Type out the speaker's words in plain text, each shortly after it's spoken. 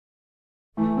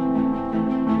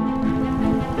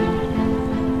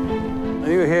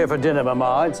Are you here for dinner,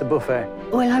 Mama? It's a buffet.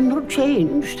 Well, I'm not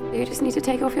changed. You just need to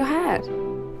take off your hat.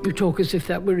 You talk as if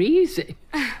that were easy.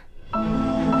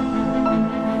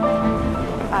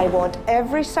 I want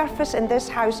every surface in this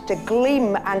house to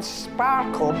gleam and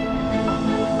sparkle.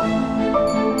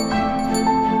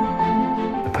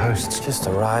 The post's just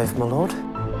arrived, my lord.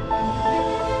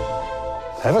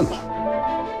 Heavens.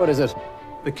 What is it?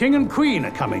 The King and Queen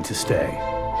are coming to stay.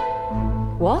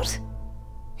 What?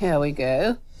 Here we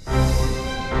go.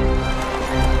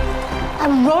 A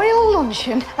royal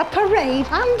luncheon, a parade,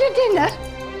 and a dinner.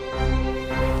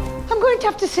 I'm going to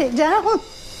have to sit down.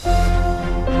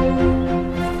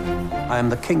 I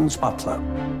am the King's butler.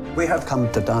 We have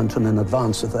come to Downton in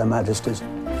advance of their Majesties.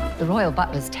 The royal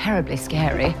butler's terribly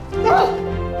scary.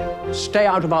 Stay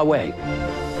out of our way.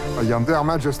 I am their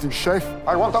Majesty's chef.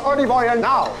 I want the olive oil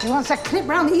now. He wants a clip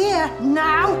round the ear,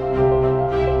 now.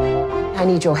 I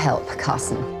need your help,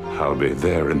 Carson. I'll be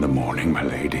there in the morning, my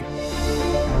lady.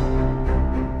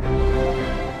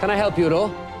 Can I help you at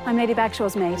all? I'm Lady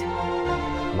Bagshaw's maid.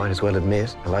 Might as well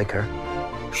admit, I like her.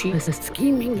 She is a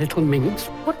scheming little minx.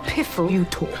 What piffle you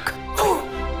talk.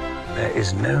 There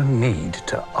is no need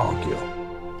to argue.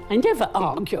 I never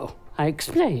argue. I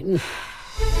explain.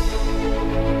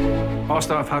 Our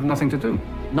staff have nothing to do.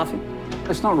 Nothing?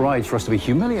 It's not right for us to be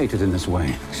humiliated in this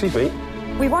way. Excuse me?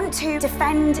 We want to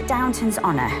defend Downton's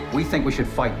honour. We think we should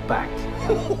fight back.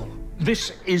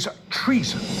 This is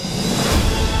treason.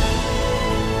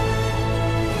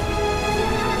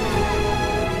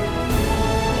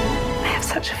 I have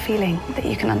such a feeling that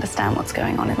you can understand what's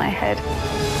going on in my head.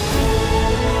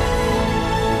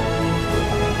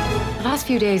 The last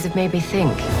few days have made me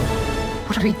think,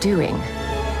 what are we doing?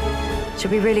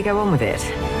 Should we really go on with it?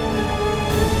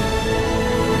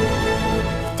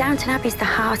 Downton Abbey's the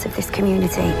heart of this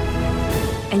community,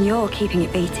 and you're keeping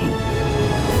it beating.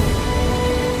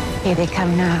 Here they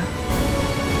come now.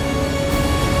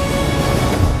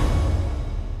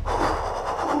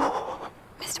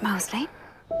 Mr. Molesley?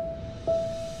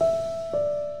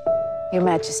 Your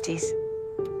Majesties,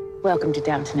 welcome to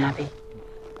Downton Abbey.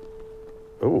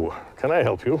 Oh, can I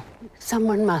help you?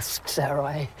 Someone must,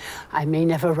 sir. I may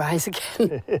never rise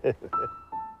again.